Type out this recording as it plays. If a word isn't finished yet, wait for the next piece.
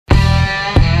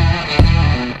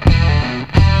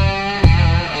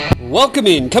Welcome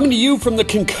in, coming to you from the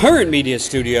Concurrent Media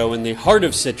Studio in the heart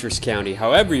of Citrus County.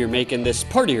 However you're making this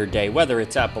part of your day, whether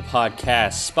it's Apple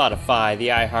Podcasts, Spotify, the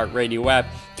iHeartRadio app,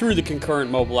 through the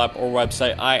Concurrent mobile app or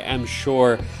website, I am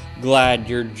sure glad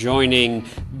you're joining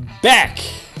back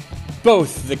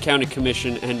both the County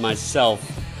Commission and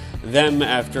myself. Them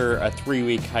after a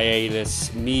 3-week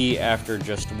hiatus, me after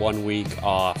just 1 week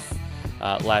off.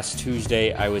 Last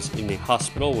Tuesday, I was in the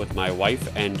hospital with my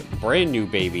wife and brand new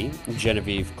baby,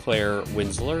 Genevieve Claire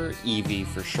Winsler, Evie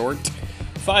for short.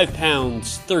 5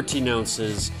 pounds, 13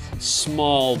 ounces,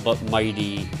 small but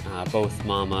mighty, both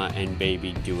mama and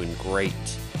baby doing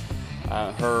great.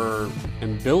 Her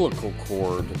umbilical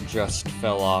cord just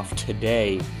fell off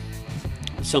today.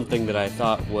 Something that I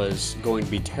thought was going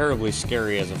to be terribly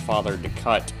scary as a father to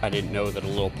cut. I didn't know that a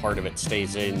little part of it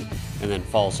stays in and then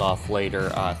falls off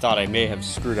later. I thought I may have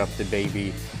screwed up the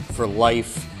baby for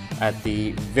life at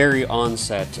the very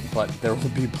onset, but there will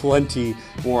be plenty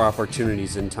more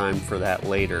opportunities in time for that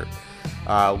later.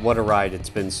 What a ride it's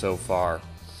been so far.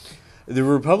 The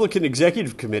Republican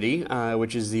Executive Committee,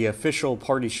 which is the official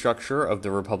party structure of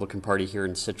the Republican Party here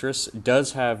in Citrus,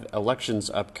 does have elections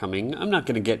upcoming. I'm not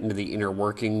going to get into the inner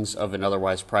workings of an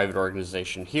otherwise private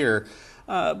organization here,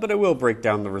 but I will break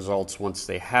down the results once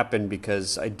they happen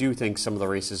because I do think some of the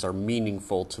races are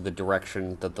meaningful to the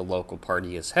direction that the local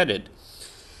party is headed.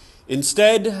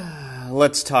 Instead,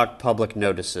 let's talk public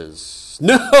notices.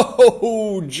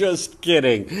 No, just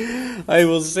kidding. I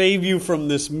will save you from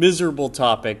this miserable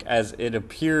topic as it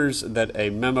appears that a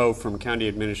memo from County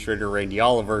Administrator Randy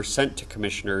Oliver sent to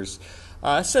commissioners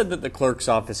said that the clerk's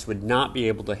office would not be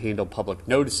able to handle public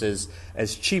notices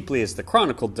as cheaply as the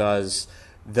Chronicle does,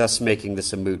 thus making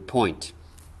this a moot point.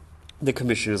 The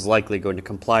Commission is likely going to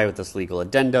comply with this legal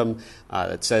addendum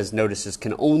that says notices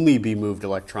can only be moved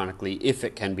electronically if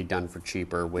it can be done for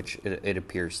cheaper, which it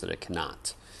appears that it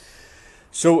cannot.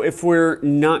 So if we're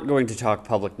not going to talk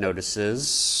public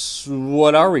notices,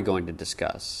 what are we going to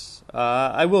discuss?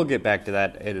 I will get back to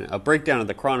that in a breakdown of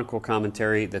the Chronicle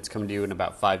commentary that's coming to you in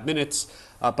about 5 minutes.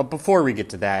 But before we get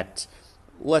to that,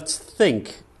 let's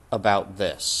think about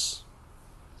this.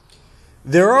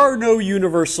 There are no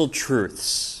universal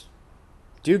truths.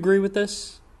 Do you agree with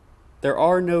this? There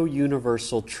are no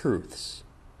universal truths.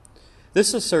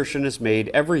 This assertion is made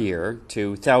every year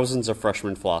to thousands of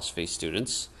freshman philosophy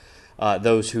students.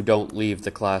 Those who don't leave the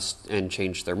class and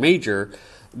change their major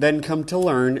then come to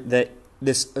learn that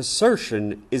this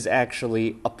assertion is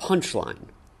actually a punchline.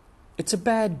 It's a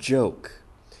bad joke.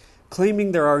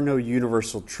 Claiming there are no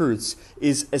universal truths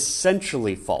is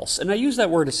essentially false. And I use that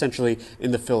word essentially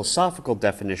in the philosophical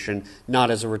definition, not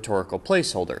as a rhetorical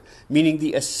placeholder, meaning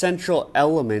the essential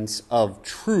elements of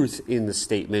truth in the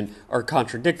statement are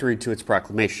contradictory to its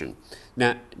proclamation.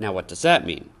 Now what does that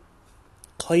mean?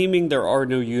 Claiming there are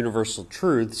no universal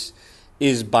truths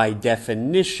is by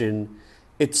definition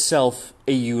itself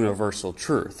a universal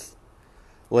truth.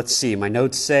 Let's see, my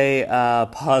notes say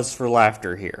pause for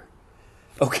laughter here.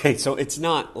 Okay, so it's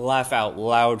not laugh out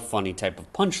loud funny type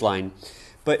of punchline,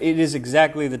 but it is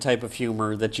exactly the type of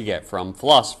humor that you get from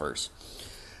philosophers.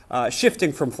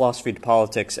 Shifting from philosophy to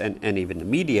politics and even to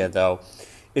media, though,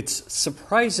 it's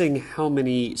surprising how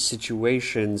many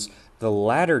situations the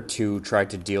latter two try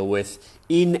to deal with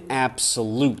in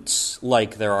absolutes,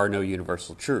 like there are no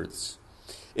universal truths.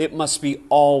 It must be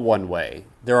all one way.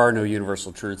 There are no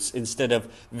universal truths instead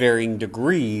of varying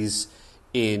degrees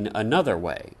in another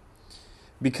way.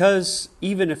 Because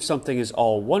even if something is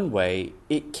all one way,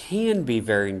 it can be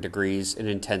varying degrees in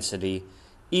intensity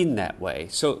in that way.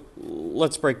 So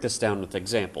let's break this down with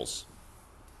examples.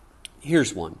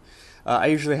 Here's one. I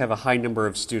usually have a high number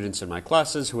of students in my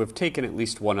classes who have taken at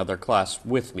least one other class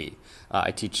with me. I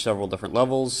teach several different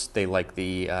levels. They like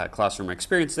the classroom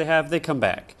experience they have. They come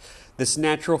back. This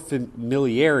natural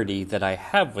familiarity that I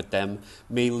have with them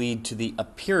may lead to the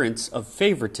appearance of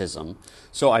favoritism,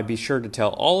 so I be sure to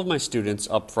tell all of my students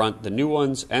up front, the new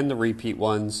ones and the repeat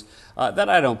ones, that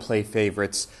I don't play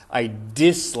favorites. I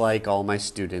dislike all my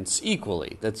students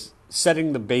equally. That's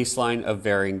setting the baseline of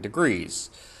varying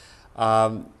degrees.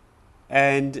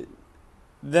 And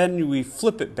then we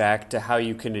flip it back to how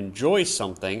you can enjoy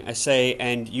something. I say,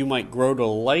 and you might grow to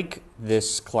like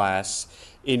this class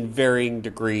in varying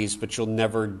degrees, but you'll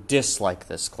never dislike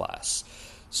this class.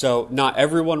 So not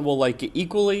everyone will like it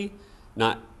equally,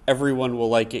 not everyone will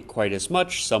like it quite as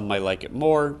much, some might like it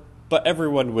more, but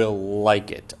everyone will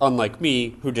like it, unlike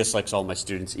me, who dislikes all my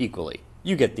students equally.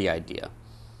 You get the idea.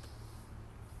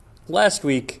 Last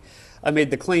week, I made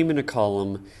the claim in a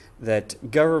column that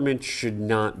government should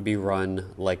not be run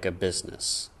like a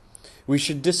business. We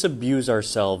should disabuse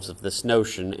ourselves of this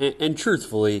notion, and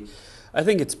truthfully, I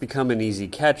think it's become an easy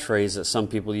catchphrase that some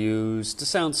people use to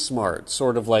sound smart,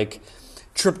 sort of like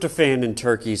tryptophan in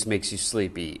turkeys makes you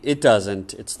sleepy. It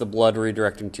doesn't. It's the blood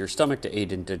redirecting to your stomach to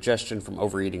aid in digestion from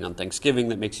overeating on Thanksgiving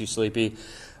that makes you sleepy,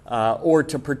 or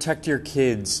to protect your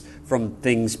kids from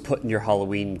things put in your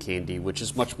Halloween candy, which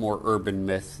is much more urban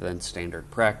myth than standard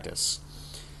practice.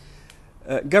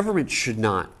 Government should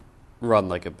not run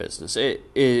like a business.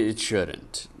 It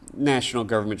shouldn't. National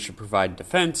government should provide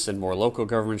defense, and more local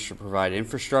governments should provide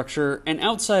infrastructure, and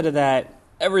outside of that,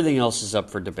 everything else is up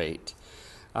for debate.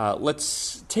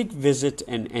 Let's take Visit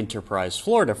and Enterprise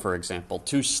Florida, for example,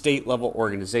 two state-level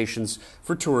organizations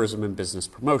for tourism and business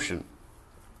promotion.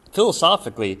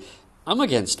 Philosophically, I'm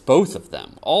against both of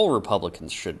them. All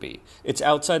Republicans should be. It's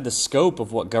outside the scope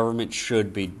of what government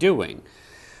should be doing.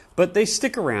 But they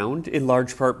stick around, in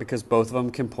large part because both of them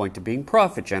can point to being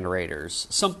profit generators.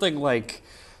 Something like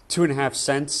 2.5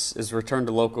 cents is returned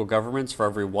to local governments for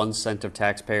every 1 cent of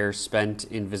taxpayers spent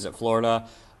in Visit Florida.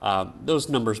 Those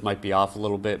numbers might be off a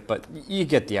little bit, but you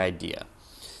get the idea.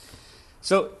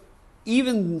 So,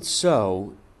 even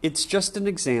so, it's just an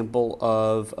example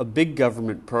of a big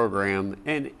government program,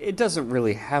 and it doesn't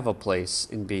really have a place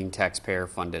in being taxpayer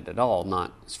funded at all,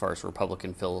 not as far as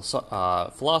Republican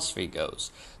philosophy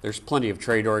goes. There's plenty of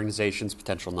trade organizations,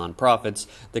 potential nonprofits,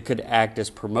 that could act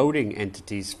as promoting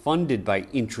entities funded by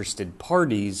interested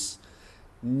parties,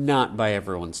 not by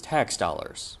everyone's tax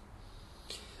dollars.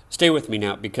 Stay with me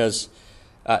now, because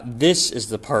this is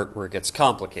the part where it gets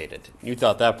complicated. You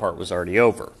thought that part was already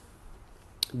over.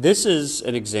 This is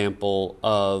an example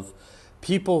of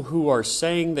people who are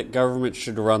saying that government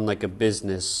should run like a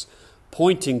business,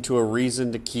 pointing to a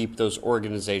reason to keep those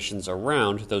organizations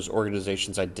around, those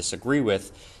organizations I disagree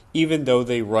with, even though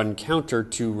they run counter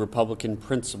to Republican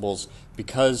principles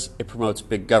because it promotes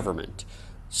big government.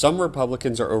 Some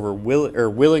Republicans are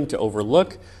willing to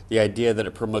overlook the idea that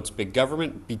it promotes big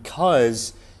government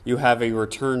because you have a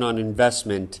return on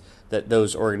investment that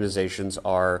those organizations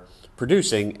are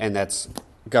producing, and that's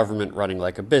government running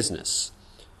like a business.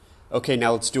 Okay,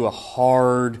 now let's do a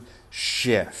hard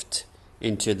shift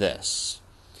into this.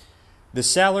 The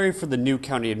salary for the new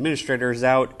county administrator is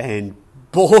out, and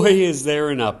boy, is there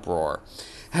an uproar.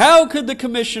 How could the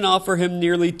commission offer him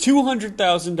nearly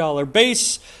 $200,000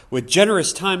 base with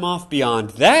generous time off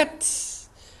beyond that?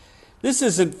 This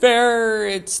isn't fair.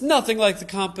 It's nothing like the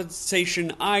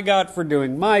compensation I got for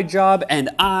doing my job, and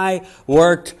I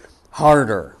worked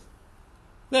harder.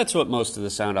 That's what most of the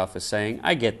sound off is saying.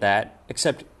 I get that,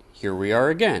 except here we are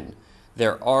again.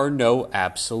 There are no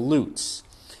absolutes.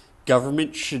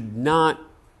 Government should not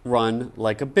run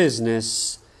like a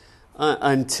business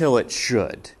until it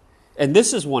should. And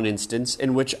this is one instance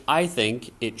in which I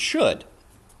think it should.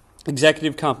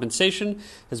 Executive compensation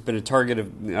has been a target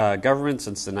of government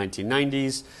since the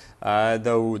 1990s,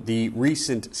 though the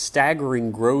recent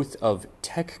staggering growth of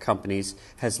tech companies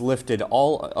has lifted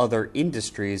all other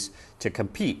industries to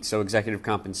compete. So executive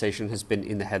compensation has been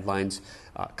in the headlines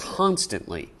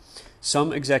constantly.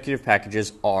 Some executive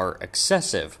packages are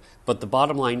excessive, but the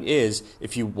bottom line is,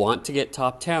 if you want to get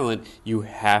top talent, you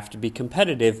have to be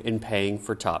competitive in paying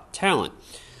for top talent.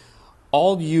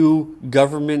 All you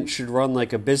government should run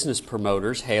like a business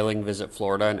promoters hailing Visit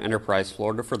Florida and Enterprise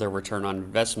Florida for their return on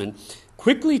investment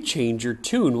quickly change your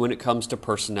tune when it comes to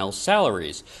personnel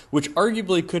salaries, which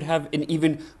arguably could have an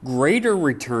even greater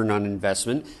return on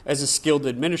investment, as a skilled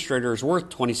administrator is worth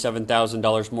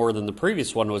 $27,000 more than the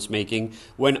previous one was making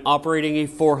when operating a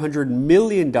 $400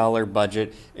 million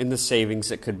budget in the savings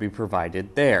that could be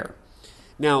provided there.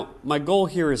 Now, my goal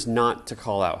here is not to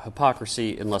call out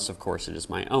hypocrisy, unless, of course, it is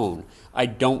my own. I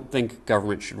don't think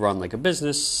government should run like a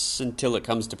business until it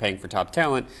comes to paying for top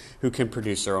talent who can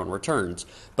produce their own returns.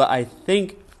 But I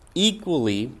think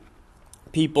equally,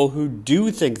 people who do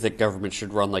think that government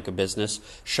should run like a business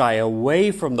shy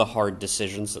away from the hard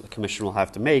decisions that the commission will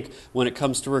have to make when it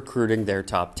comes to recruiting their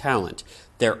top talent.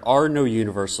 There are no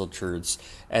universal truths,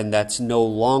 and that's no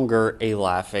longer a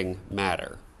laughing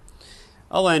matter.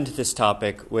 I'll end this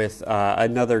topic with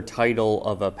another title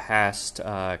of a past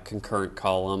concurrent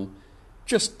column,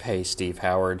 Just Pay Steve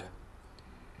Howard.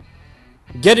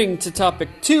 Getting to topic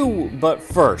 2, but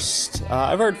first,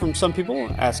 I've heard from some people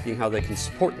asking how they can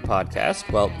support the podcast.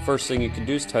 Well, the first thing you can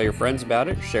do is tell your friends about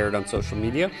it, share it on social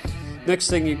media.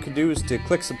 Next thing you can do is to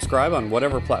click subscribe on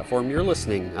whatever platform you're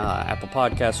listening. Apple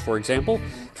Podcasts, for example.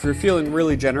 If you're feeling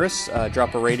really generous,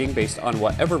 drop a rating based on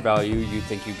whatever value you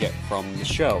think you get from the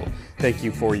show. Thank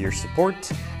you for your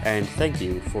support, and thank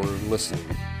you for listening.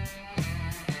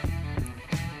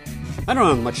 I don't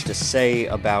have much to say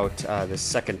about this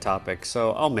second topic,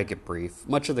 so I'll make it brief.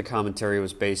 Much of the commentary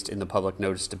was based in the public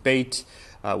notice debate,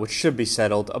 which should be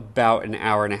settled about an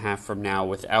hour and a half from now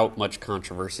without much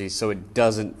controversy, so it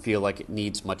doesn't feel like it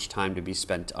needs much time to be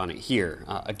spent on it here.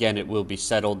 Again, it will be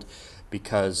settled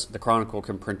because the Chronicle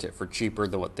can print it for cheaper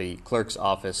than what the clerk's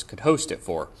office could host it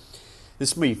for.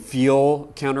 This may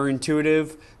feel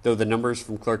counterintuitive, though the numbers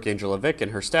from Clerk Angela Vick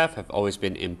and her staff have always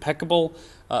been impeccable,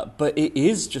 but it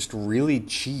is just really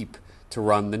cheap to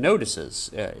run the notices.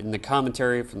 In the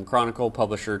commentary from the Chronicle,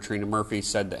 publisher Trina Murphy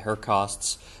said that her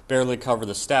costs barely cover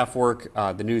the staff work,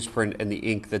 the newsprint, and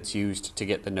the ink that's used to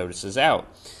get the notices out.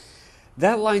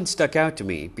 That line stuck out to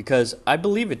me because I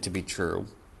believe it to be true,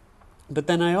 but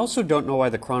then I also don't know why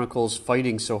the Chronicle's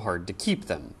fighting so hard to keep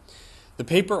them. The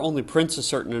paper only prints a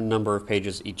certain number of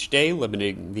pages each day,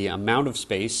 limiting the amount of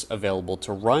space available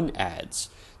to run ads.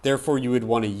 Therefore, you would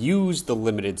want to use the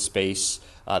limited space,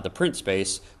 the print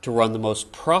space, to run the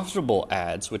most profitable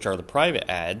ads, which are the private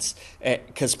ads,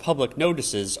 because public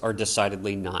notices are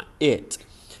decidedly not it.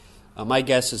 My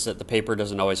guess is that the paper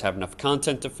doesn't always have enough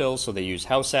content to fill, so they use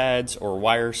house ads or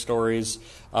wire stories,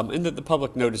 and that the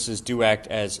public notices do act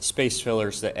as space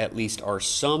fillers that at least are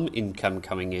some income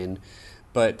coming in,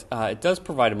 but it does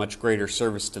provide a much greater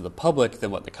service to the public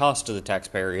than what the cost to the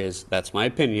taxpayer is. That's my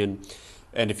opinion.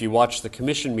 And if you watch the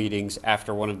commission meetings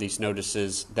after one of these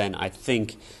notices, then I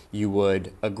think you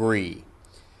would agree.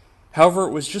 However,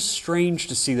 it was just strange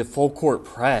to see the full court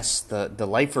press, the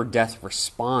life or death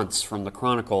response from the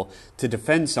Chronicle to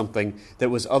defend something that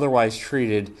was otherwise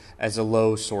treated as a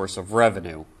low source of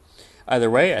revenue. Either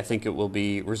way, I think it will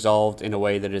be resolved in a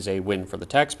way that is a win for the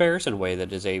taxpayers, in a way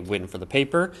that is a win for the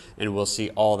paper, and we'll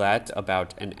see all that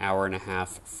about an hour and a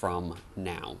half from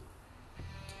now.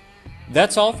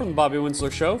 That's all from the Bobby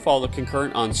Winsler Show. Follow the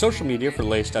Concurrent on social media for the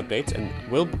latest updates, and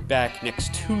we'll be back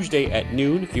next Tuesday at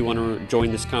noon. If you want to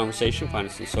join this conversation, find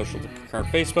us on social, the Concurrent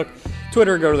Facebook,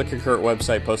 Twitter, go to the Concurrent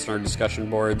website, post on our discussion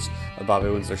boards. The Bobby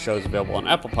Winsler Show is available on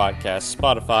Apple Podcasts,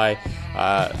 Spotify,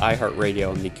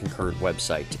 iHeartRadio, and the Concurrent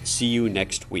website. See you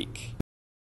next week.